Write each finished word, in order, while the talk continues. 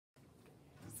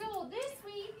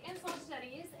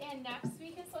And next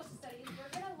week in social studies,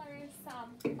 we're going to learn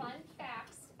some fun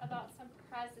facts about some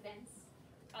presidents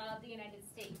of the United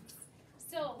States.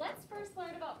 So let's first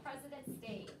learn about President's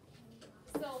Day.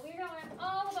 So we're going to learn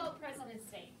all about President's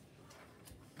Day.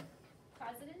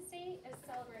 President's Day is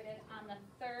celebrated on the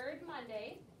third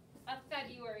Monday of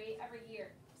February every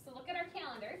year. So look at our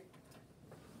calendar.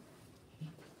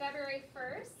 February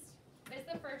 1st is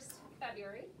the first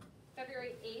February.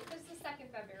 February 8th is the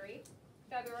second February.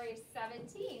 February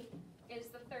 17th is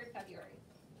the third February.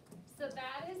 So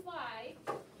that is why,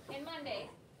 in Monday,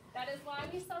 that is why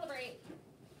we celebrate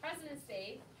President's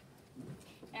Day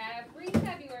every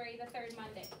February, the third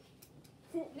Monday.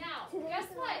 Now,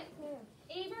 guess what?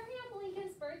 Abraham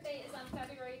Lincoln's birthday is on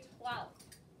February 12th.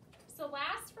 So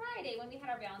last Friday, when we had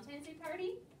our Valentine's Day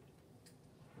party,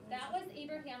 that was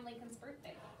Abraham Lincoln's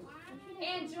birthday.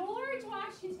 And George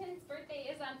Washington's birthday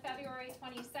is on February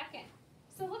 22nd.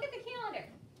 So look at the calendar.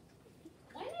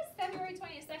 When is February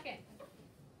 22nd?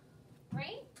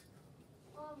 Right?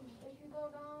 If you go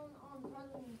down on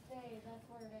President's Day, that's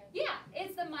where it is. Yeah,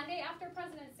 it's the Monday after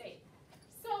President's Day.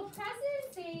 So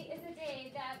President's Day is a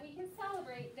day that we can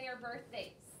celebrate their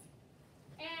birthdays.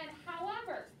 And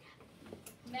however,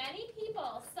 many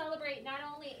people celebrate not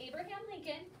only Abraham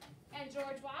Lincoln and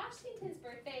George Washington's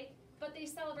birthday, but they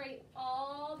celebrate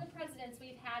all the presidents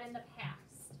we've had in the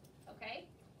past. Okay?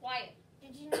 Wyatt.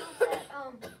 Did you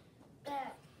know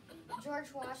that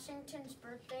George Washington's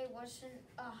birthday wasn't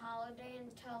a holiday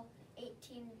until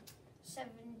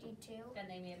 1872? Then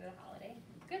they made it a holiday.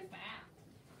 Good math.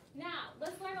 Now,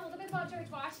 let's learn a little bit about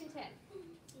George Washington.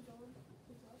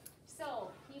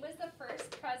 So, he was the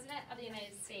first president of the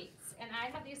United States. And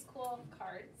I have these cool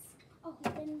cards.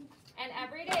 And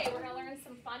every day we're going to learn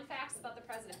some fun facts about the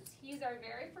presidents. He's our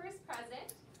very first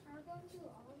president.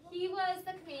 He was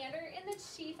the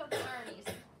commander-in-the-chief of the armies.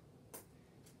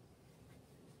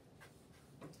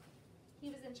 He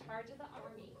was in charge of the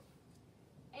army.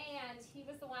 And he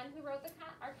was the one who wrote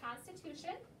our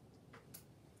Constitution.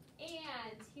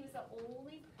 And he was the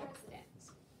only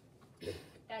president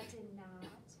that did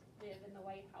not live in the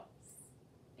White House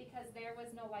because there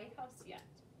was no White House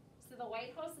yet. So the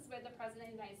White House is where the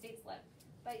President of the United States lived.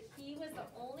 But he was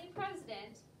the only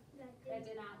president that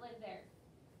did not live there.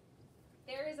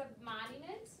 There is a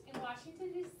monument in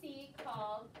Washington, D.C.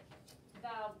 called the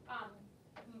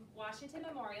Washington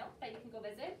Memorial that you can go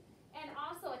visit. And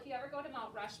also, if you ever go to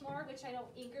Mount Rushmore, which I know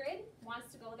Ingrid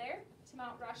wants to go there, to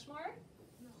Mount Rushmore,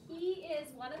 he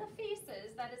is one of the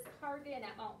faces that is carved in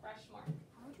at Mount Rushmore.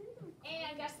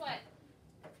 And guess what?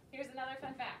 Here's another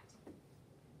fun fact.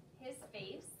 His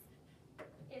face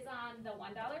is on the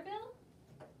 $1 bill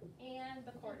and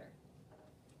the quarter.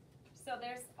 So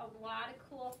there's a lot of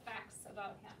cool facts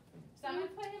about him. So I'm going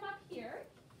to put him up here.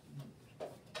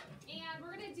 And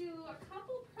we're going to do a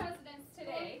couple presidents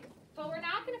today, but we're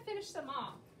not going to finish them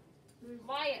all.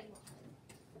 Wyatt.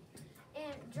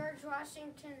 And George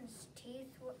Washington's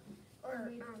teeth,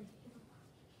 or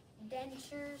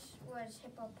dentures, was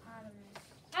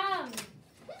hippopotamus.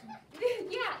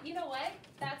 Yeah, you know what?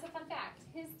 That's a fun fact.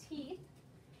 His teeth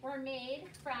were made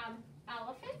from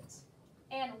elephant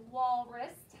and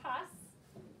walrus tusks,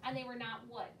 and they were not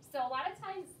wood. So a lot of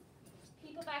times,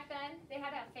 people back then, they had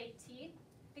to have fake teeth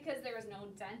because there was no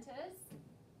dentist,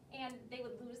 and they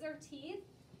would lose their teeth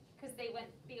because they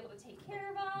wouldn't be able to take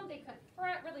care of them. They couldn't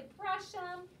really brush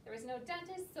them. There was no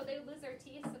dentist, so they would lose their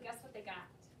teeth. So guess what they got?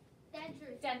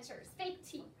 Dentures. Dentures, fake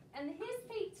teeth. And his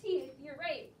fake teeth, you're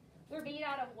right, were made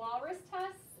out of walrus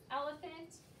tusks,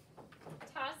 elephant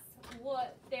tusks,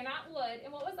 wood. They're not wood.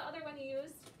 And what was the other one you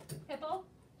used? Hippo?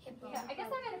 Hippo. Yeah, I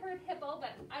guess I haven't heard hippo,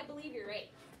 but I believe you're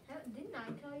right. Didn't I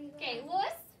tell you that? Okay,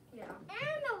 Lewis? Yeah.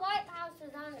 And the White House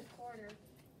is on the quarter.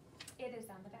 It is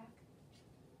on the back.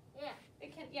 Yeah.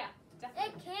 It can, yeah, definitely.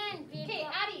 It can be. Okay,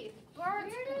 Addie. Where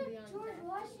did George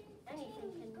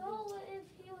Washington go go if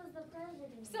he was the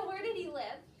president? So where did he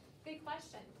live? Good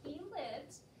question. He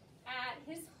lived at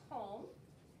his home.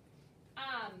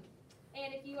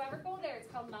 And if you ever go there, it's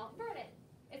called Mount Vernon.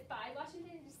 It's by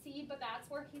Washington, D.C., but that's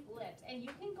where he lived. And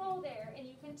you can go there and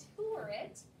you can tour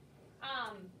it.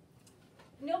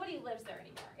 Nobody lives there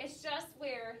anymore. It's just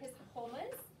where his home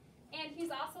is. And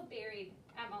he's also buried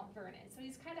at Mount Vernon. So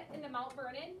he's kind of in the Mount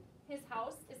Vernon. His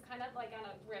house is kind of like on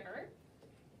a river.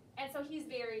 And so he's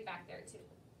buried back there too.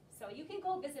 So you can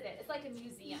go visit it. It's like a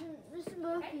museum. Mr.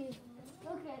 Murphy,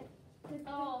 look at the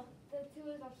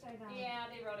two is upside down. Yeah,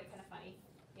 they wrote it kind of funny.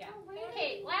 Yeah. Oh, really?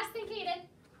 Okay, last thing, Kaden.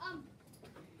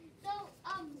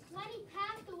 When he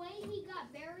passed away, he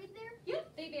got buried there?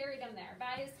 Yep, they buried him there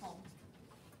by his home.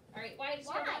 All right, why did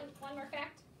you have one more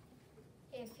fact?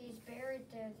 If he's buried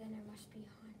there, then it must be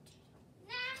haunted.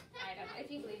 Nah. I don't know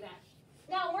if you believe that.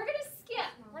 Now we're gonna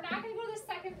skip. We're not gonna go to the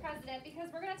second president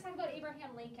because we're gonna talk about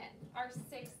Abraham Lincoln, our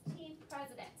 16th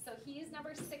president. So he's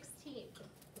number 16.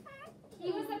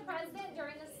 He was the president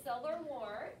during the Civil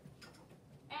War,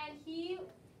 and he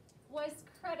was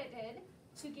credited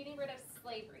to getting rid of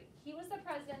slavery. He was the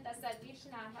president that said we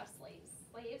should not have slaves.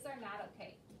 Slaves are not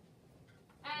okay.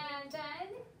 And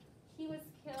then he was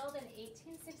killed in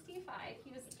 1865. He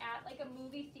was at like a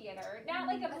movie theater. Not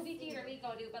like a movie theater we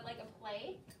go to, but like a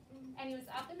play. And he was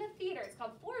up in the theater. It's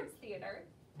called Ford's Theater.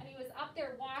 And he was up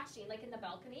there watching, like in the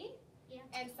balcony. Yeah.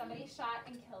 And somebody shot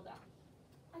and killed him.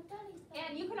 I thought he said.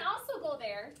 And you can also go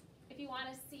there if you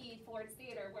want to see Ford's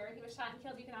Theater where he was shot and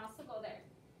killed. You can also go there.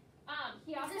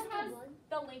 He also has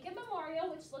the Lincoln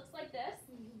Memorial, which looks like this.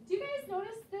 Do you guys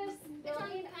notice this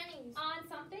building pennies. on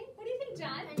something? What do you think,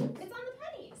 John? Pennies. It's on the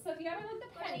penny. So if you ever look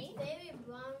at the penny, It's very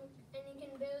brown, and you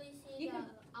can barely see You the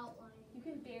can- outline. you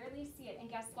can barely see it.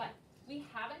 And guess what? We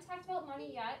haven't talked about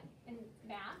money yet in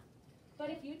math, but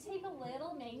if you take a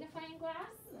little magnifying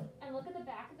glass and look at the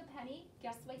back of the penny,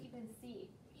 guess what you can see?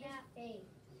 Yeah. Hey.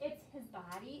 It's his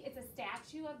body. It's a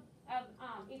statue of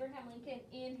Abraham Lincoln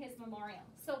in his memorial.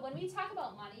 So when we talk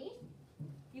about money,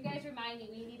 you guys remind me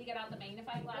we need to get out the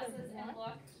magnifying glasses and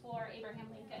look for Abraham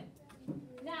Lincoln.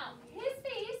 Now, his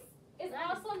face is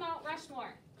also Mount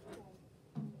Rushmore.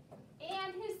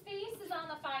 And his face is on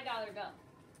the $5 bill.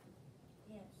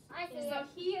 Yes. I see So it.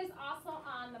 he is also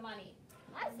on the money.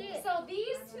 I see it. So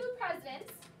these two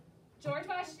presidents, George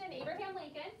Washington and Abraham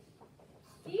Lincoln,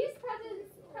 these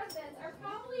presidents are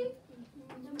probably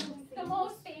the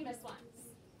most famous ones.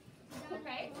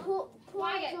 Okay?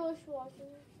 Quiet. George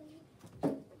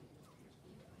Washington.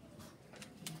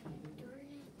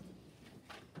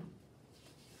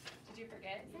 Did you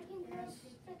forget? Second group.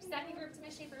 Second group to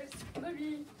Miss Shapers.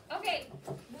 Okay.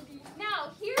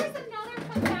 Now, here's another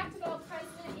fun fact about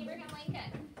President Abraham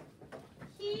Lincoln.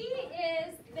 He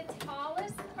is the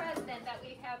tallest president that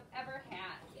we have ever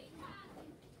had.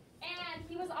 And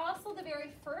he was also the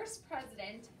very first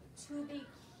president to be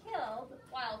killed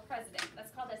while president.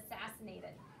 That's called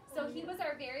assassinated. So he was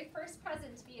our very first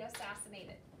president to be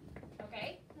assassinated.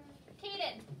 Okay?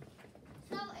 Kaden.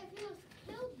 So if he was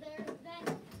killed there,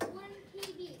 then wouldn't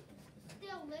he be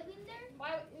still living there?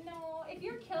 Why? No, if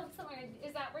you're killed somewhere,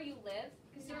 is that where you live?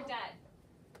 Because you're No. dead.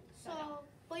 So,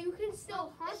 but you can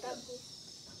still hunt them.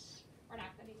 We're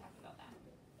not going to be talking about that.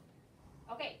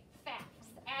 Okay, facts.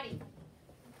 Addie.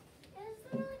 Is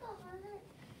there like 100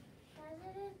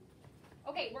 presidents?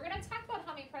 Okay, we're going to talk about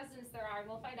how many presidents there are, and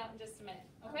we'll find out in just a minute.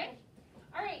 Okay?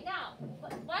 All right, now,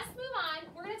 let's move on.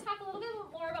 We're going to talk a little bit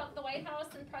more about the White House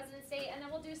and President's Day, and then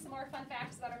we'll do some more fun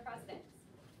facts about our presidents.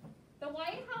 The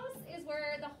White House is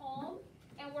where the home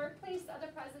and workplace of the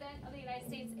President of the United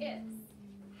States is.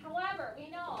 However, we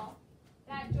know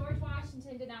that George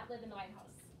Washington did not live in the White House.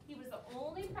 He was the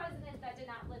only president that did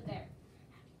not live there.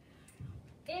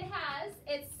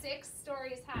 It's 6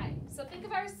 stories high. So think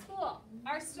of our school.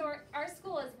 Our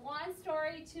school is 1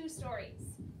 story, 2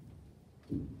 stories.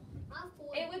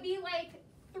 It would be like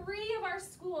 3 of our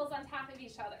schools on top of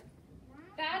each other.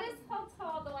 That is how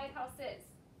tall the White House is.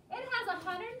 It has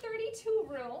 132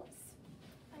 rooms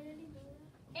I didn't even know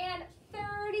and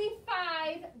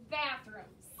 35 bathrooms.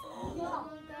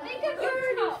 that. Think of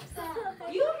your house.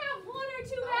 You have 1 or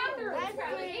 2 bathrooms, That's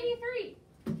probably great. maybe 3.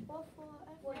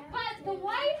 But the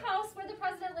White House, where the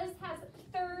president lives, has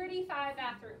 35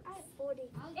 bathrooms. I have 40.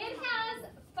 It has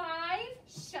 5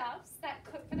 chefs that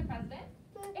cook for the president.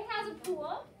 It has a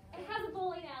pool. It has a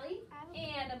bowling alley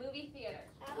and a movie theater.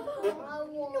 Every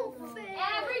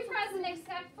president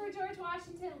except for George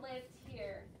Washington lived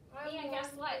here. And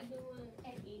guess what? In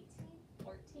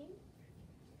 1814,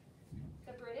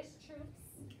 the British troops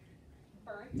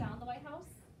burnt down the White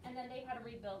House, and then they had to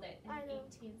rebuild it in I know.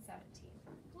 1817.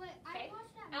 Wait, Okay. I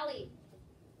watched that. Ellie,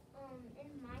 In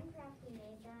Minecraft we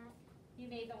made that. you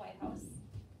made the White House.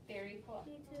 Very cool.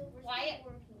 Me too. We're Wyatt.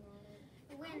 still working on it.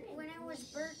 When it was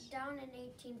burnt down in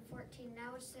 1814, that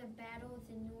was the Battle of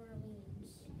the New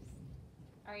Orleans.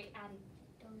 All right, Addie.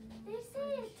 They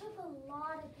say it took a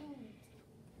lot of paint.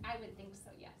 I would think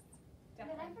so, yes. But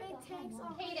Definitely. it takes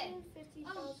Hayden.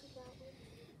 150,000 gallons.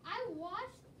 I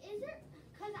watched,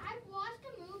 because I watched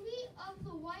a movie of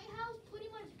the White House pretty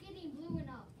much getting blown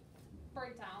up.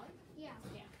 Burnt down. Yeah.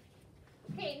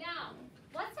 Okay, now,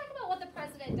 let's talk about what the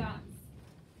president does.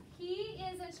 He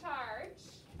is in charge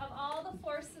of all the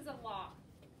forces of law.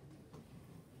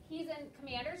 He's in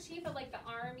commander-in-chief of like the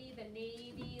Army, the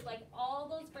Navy, like all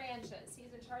those branches.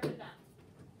 He's in charge of them.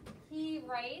 He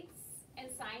writes and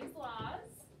signs laws,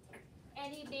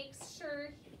 and he makes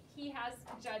sure he has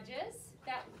judges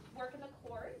that work in the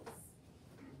courts.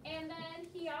 And then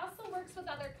he also works with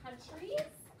other countries,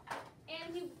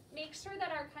 and he makes sure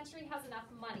that our country has enough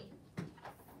money.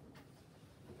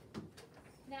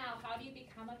 Now, how do you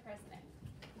become a president?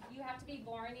 You have to be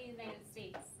born in the United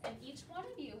States, and each one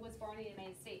of you was born in the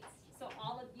United States, so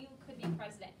all of you could be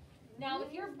president. Now,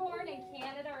 if you're born in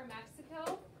Canada or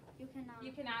Mexico, you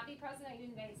cannot be president of the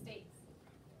United States.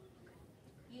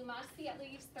 You must be at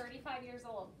least 35 years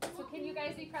old. So can you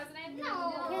guys be president?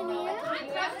 No. Can you?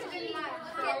 You have to be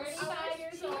 35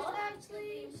 years old.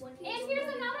 And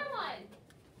here's another one.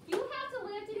 You have to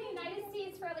live in the United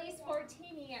States for at least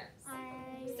 14 years.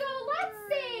 So let's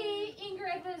say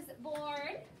Ingrid was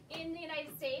born in the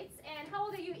United States. And how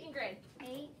old are you, Ingrid?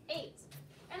 8.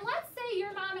 And let's say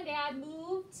your mom and dad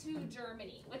moved to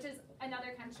Germany, which is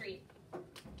another country.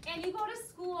 And you go to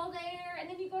school there, and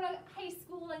then you go to high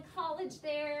school and college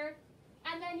there,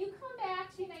 and then you come back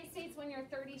to the United States when you're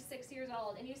 36 years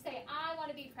old, and you say, I want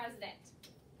to be president.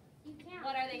 You can't.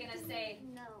 What are they going to say?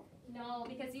 No. No,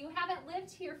 because you haven't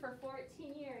lived here for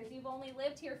 14 years. You've only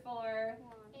lived here for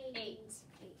 8.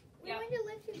 Yep.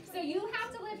 So you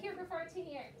have to live here for 14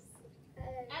 years.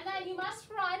 And then you must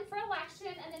run for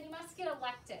election, and then you must get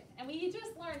elected. And we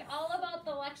just learned all about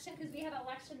the election because we had an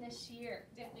election this year,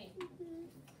 didn't we?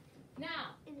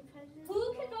 Now,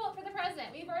 who can vote for the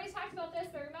president? We've already talked about this,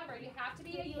 but remember, you have to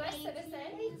be a U.S.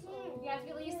 citizen. You have to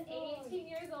be at least 18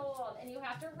 years old, and you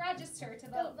have to register to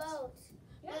vote.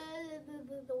 Yep.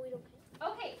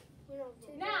 Okay,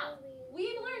 now,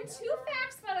 we've learned 2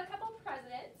 facts about a couple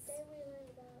presidents.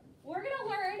 We're going to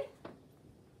learn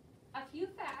a few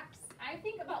facts. I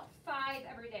think about 5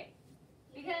 every day,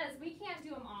 because we can't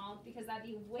do them all, because that'd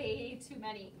be way too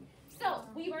many. So,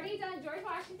 we've already done George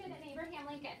Washington and Abraham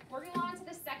Lincoln. We're going on to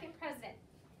the second president.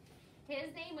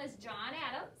 His name was John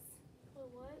Adams.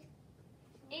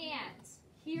 And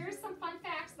here's some fun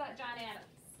facts about John Adams.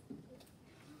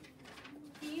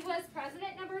 He was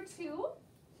president number 2.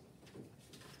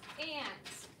 And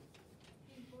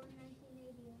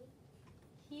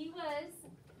he was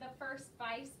the first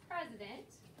vice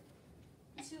president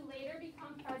to later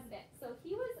become president. So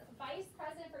he was vice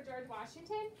president for George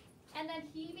Washington, and then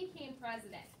he became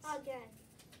president. Again.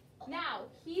 Now,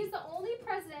 he's the only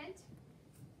president,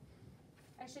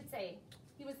 I should say,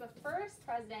 he was the first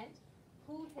president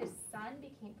who his son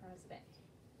became president.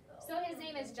 So his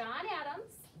name is John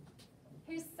Adams.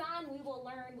 His son, we will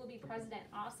learn, will be president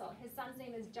also. His son's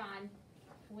name is John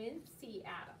Quincy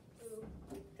Adams.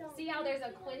 See how there's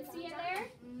a Quincy in there?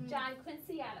 John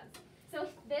Quincy Adams. So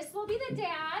this will be the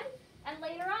dad, and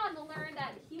later on we'll learn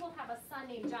that he will have a son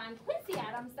named John Quincy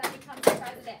Adams that becomes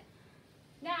president.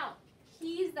 Now,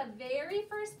 he's the very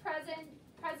first president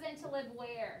to live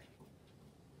where?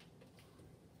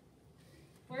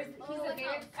 He's the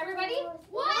very, everybody?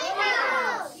 White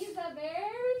House! He's the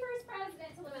very first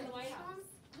president to live in the White House.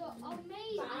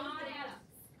 Amazing. John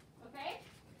Adams. Okay?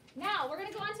 Now, we're going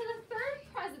to go on to the third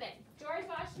president. George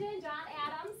Washington, John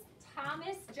Adams,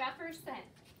 Thomas Jefferson.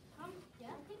 Yeah,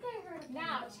 I think I heard of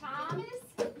Now, Thomas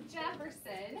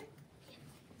Jefferson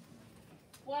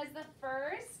was the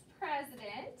first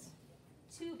president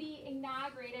to be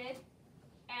inaugurated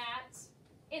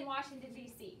in Washington,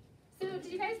 D.C. So, do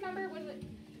you guys remember when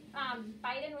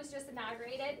Biden was just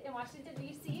inaugurated in Washington,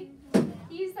 D.C.?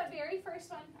 He's the very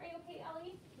first one. Are you okay,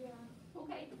 Ellie? Yeah.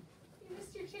 Okay. You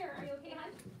missed your chair. Are you okay,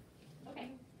 hon?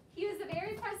 Okay. He was the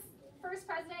very first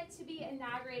president to be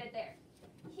inaugurated there.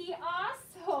 He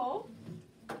also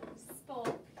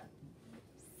spoke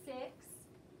 6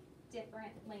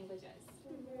 different languages.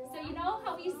 So you know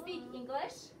how we speak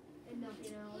English? And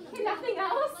nothing else. And nothing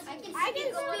else? I can He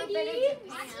speak a little bit of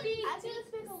Japan.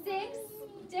 speaks 6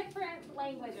 different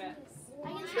languages.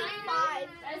 I can speak 5.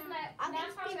 Isn't that I can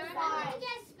that's how speak good? 5.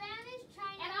 Yes, Spanish,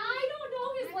 Chinese. And I don't know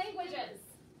his languages,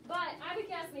 but I would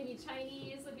guess maybe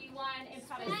Chinese would be one, and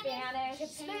probably Spanish.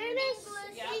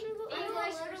 Yeah.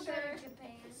 English for sure.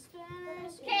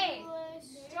 Okay.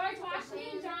 George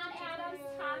Washington, John Adams,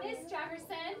 Thomas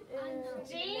Jefferson,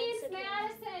 James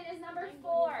Madison is number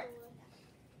 4.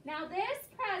 Now this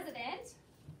president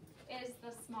is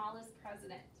the smallest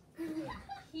president.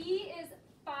 He is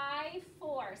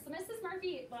 5'4". So Mrs.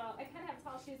 Murphy, well, I kind of have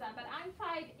tall shoes on, but I'm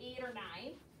 5'8" or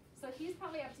 9. So he's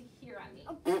probably up to here on me.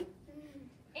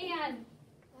 And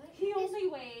he only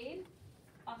weighed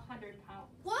 100 pounds.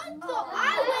 What the? Oh,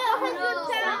 I weigh 100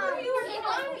 Some pounds. of you are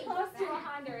probably close to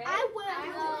 100.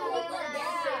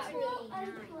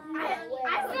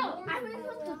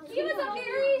 He was a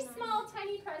very small,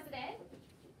 tiny president.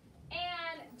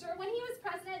 And when he was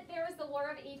president, there was the War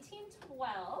of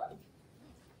 1812.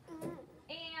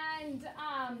 And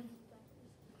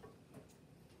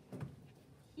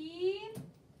he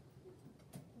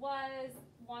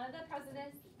of the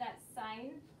presidents that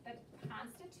signed the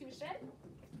Constitution.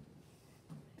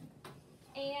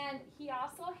 And he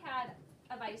also had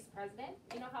a vice president.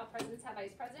 You know how presidents have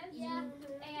vice presidents? Yeah.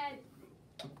 And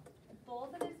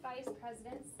both of his vice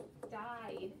presidents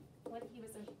died when he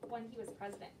was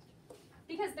president.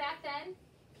 Because back then,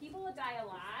 people would die a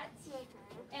lot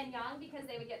and young because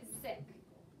they would get sick.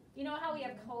 You know how we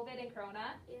have COVID and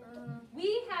Corona?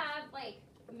 We have like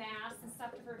masks and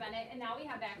stuff to prevent it, and now we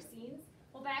have vaccines.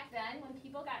 Well, back then, when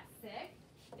people got sick,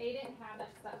 they didn't have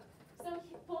that stuff. So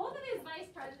both of his vice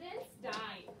presidents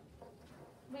died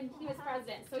when he was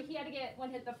president. So he had to get,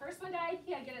 when the first one died,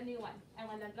 he had to get a new one. And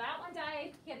when that one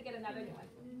died, he had to get another new one.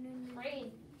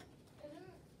 Brain. Isn't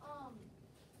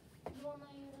the one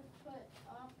that you put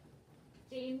up?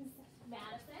 James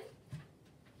Madison.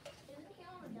 Isn't he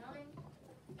on the dime?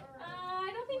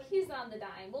 I don't think he's on the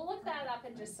dime. We'll look that up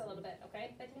in just a little bit,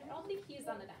 okay? But I don't think he's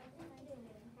on the dime.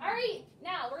 All right,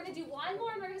 now we're going to do one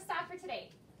more and we're going to stop for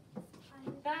today.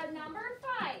 The number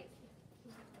 5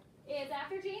 is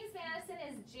after James Madison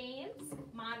is James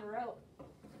Monroe.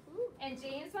 And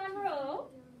James Monroe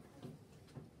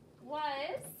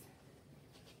was,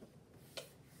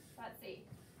 let's see,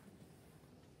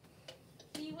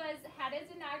 he had his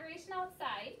inauguration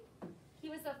outside. He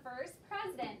was the first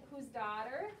president whose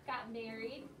daughter got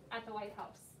married at the White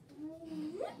House.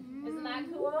 Isn't that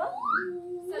cool?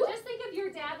 So just think if your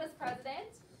dad was president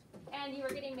and you were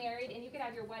getting married and you could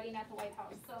have your wedding at the White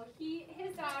House. So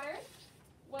his daughter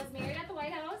was married at the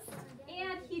White House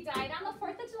and he died on the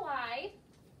 4th of July.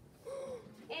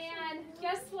 And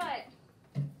guess what?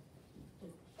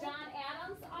 John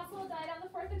Adams also died on the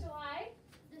 4th of July.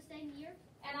 The same year?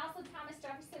 And also Thomas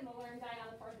Jefferson Malone died on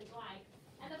the 4th of July.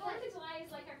 And the 4th of July is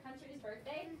like our country's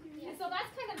birthday. And so that's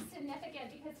kind of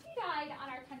significant because he died on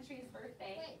our country's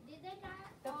birthday. Wait, did they die?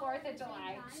 The all 4th at of the same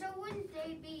July. time? So wouldn't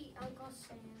they be Uncle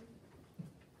Sam?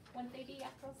 Wouldn't they be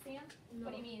Uncle Sam?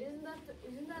 What do you mean? Isn't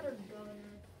that our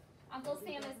governor? Uncle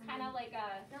Sam is kind of like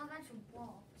a, No, that's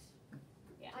Walt.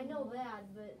 yeah. I know that,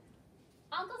 but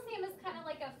Uncle Sam is kind of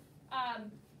like a,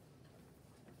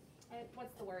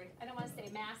 what's the word? I don't want to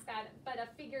say mascot, but a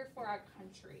figure for our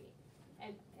country.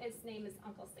 And his name is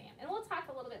Uncle Sam. And we'll talk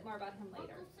a little bit more about him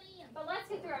later. Uncle Sam. But let's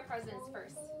get through our presidents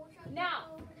first.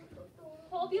 Now,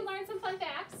 hope you learned some fun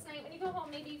facts. Tonight when you go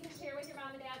home, maybe you can share with your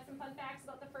mom and dad some fun facts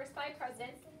about the first 5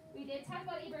 presidents. We did talk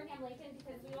about Abraham Lincoln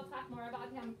because we will talk more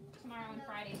about him tomorrow and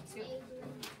Friday too.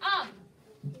 I'm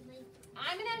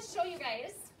going to show you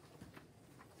guys,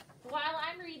 while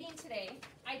I'm reading today,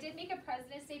 I did make a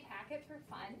President's Day packet for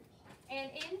fun. And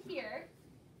in here,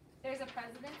 there's a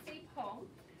President's Day poem.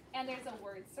 And there's a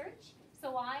word search.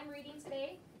 So while I'm reading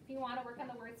today, if you want to work on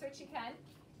the word search, you can.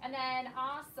 And then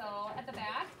also at the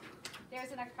back,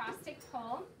 there's an acrostic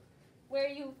poem where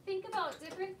you think about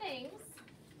different things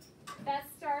that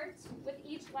start with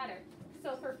each letter.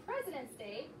 So for President's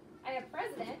Day, I have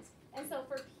president. And so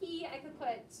for P, I could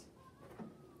put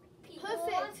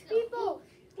Perfect. people.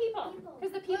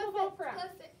 Because the people vote for us.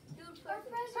 Perfect.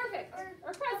 Perfect.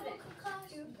 Or president.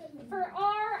 For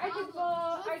R, I could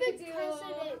vote, I could do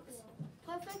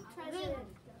Perfect president.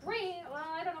 ring. Well,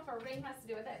 I don't know if a ring has to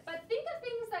do with it. But think of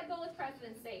things that go with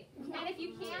President's Day. And if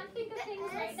you can't think of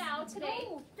things right now today,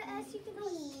 The S you can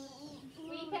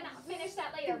we can finish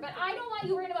that later. But I don't want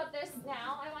you worried about this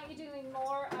now. I want you doing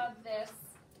more of this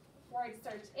word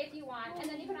search if you want. And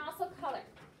then you can also color.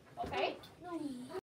 Okay?